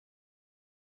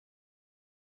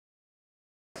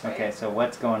Okay, so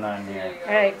what's going on here?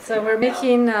 Alright, so we're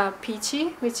making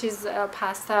Pici, which is a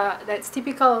pasta that's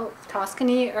typical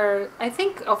Tuscany, or I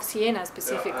think of Siena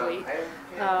specifically.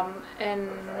 And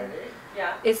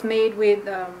it's made with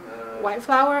white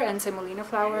flour and semolina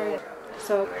flour.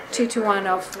 So 2 to 1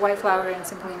 of white flour and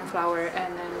semolina flour,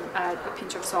 and then add a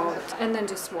pinch of salt, and then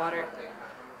just water.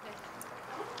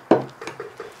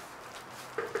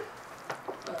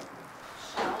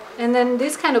 And then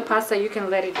this kind of pasta, you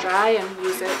can let it dry and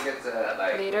use it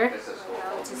later.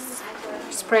 Just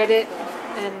spread it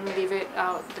and leave it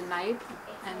out the night,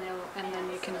 and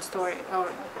then you can store it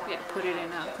or put it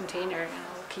in a container and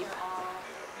it'll keep.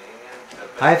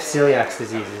 I have celiac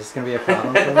disease. Is this going to be a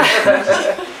problem for me?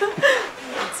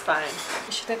 It's fine.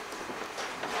 You should have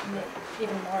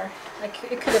even more. Like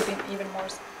it could have been even more.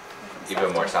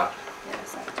 Even more soft? Yeah,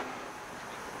 soft.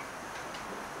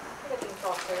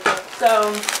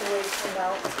 So,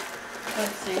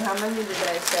 let's see, how many did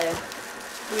I say?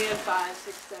 We have 5,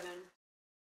 6, 7.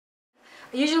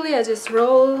 Usually I just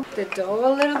roll the dough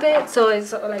a little bit, so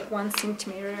it's like 1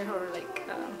 centimeter or like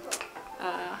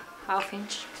 ½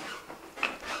 inch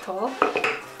tall.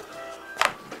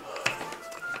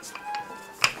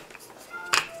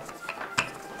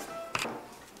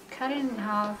 Cut it in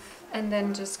half and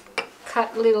then just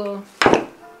cut little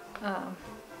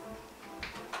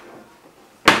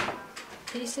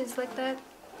pieces like that,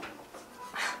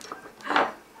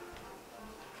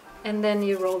 and then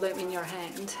you roll them in your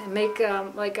hand and make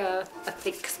like a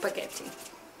thick spaghetti.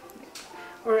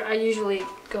 Or I usually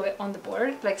go on the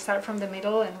board, like start from the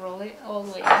middle and roll it all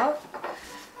the way out,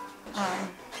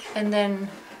 and then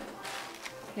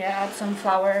add some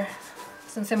flour,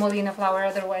 some semolina flour,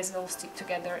 otherwise they'll stick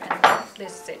together, and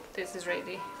this is it. This is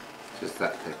ready. Just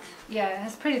that thick? Yeah,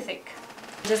 it's pretty thick.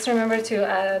 Just remember to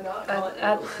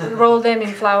roll them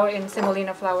in flour, in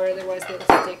semolina flour, otherwise they'll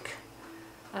stick.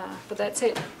 But that's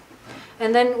it.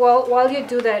 And then while you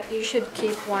do that, you should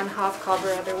keep 1/2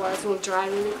 cover, otherwise it will dry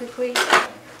really quickly.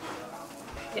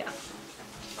 Yeah.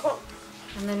 Cool.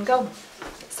 And then go.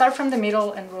 Start from the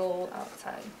middle and roll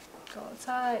outside. Go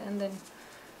outside and then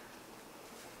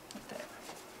like that.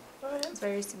 It's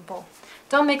very simple.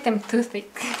 Don't make them too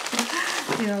thick.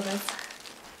 You know that's.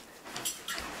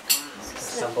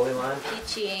 Assembly line?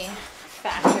 Pici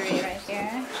factory right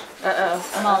here.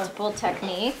 Multiple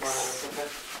techniques.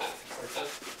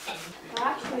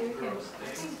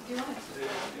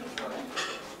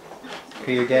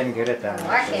 Okay, you're getting good at that.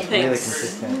 Really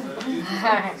consistent.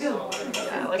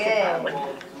 Look at that.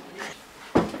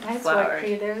 Nice work,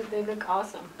 they look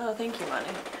awesome. Oh, thank you,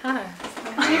 Manu.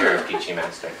 You're a Pici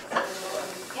master.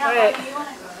 Alright.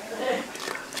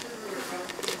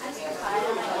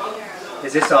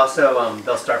 Is this also,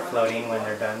 they'll start floating when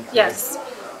they're done? Yes.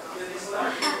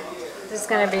 This is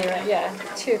gonna be,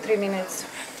 2-3 minutes,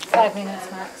 5 minutes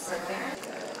max.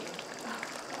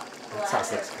 That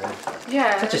sauce looks good.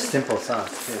 Yeah. Such a simple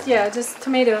sauce, too. Yeah, just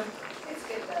tomato.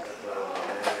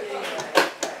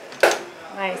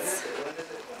 Nice.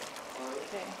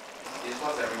 Okay.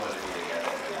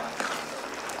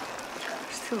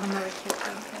 Still another cute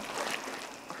one.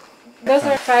 Those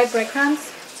are fried breadcrumbs,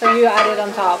 so you add it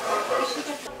on top.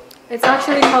 It's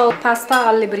actually called pasta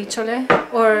alle briciole,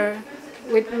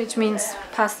 which means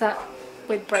pasta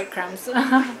with breadcrumbs.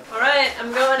 Alright,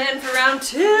 I'm going in for round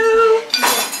 2.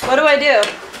 What do I do?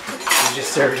 You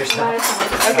just served yourself.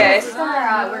 Okay.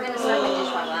 We're going to start with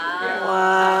dishwasher.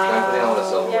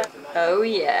 Wow. Yeah. Oh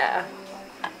yeah.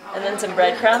 And then some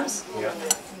breadcrumbs? Yeah.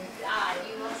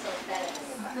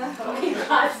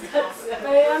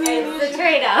 It's the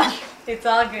trade-off. It's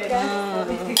all good.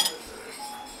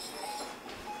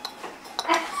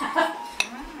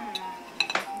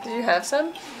 Did you have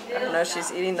some? I don't know,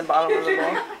 she's eating the bottom of the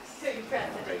bowl.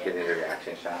 Getting a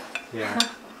reaction shot. Yeah.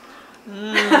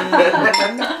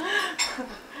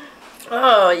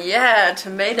 Oh yeah,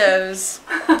 tomatoes.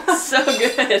 So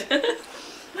good.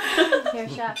 Your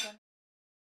shot.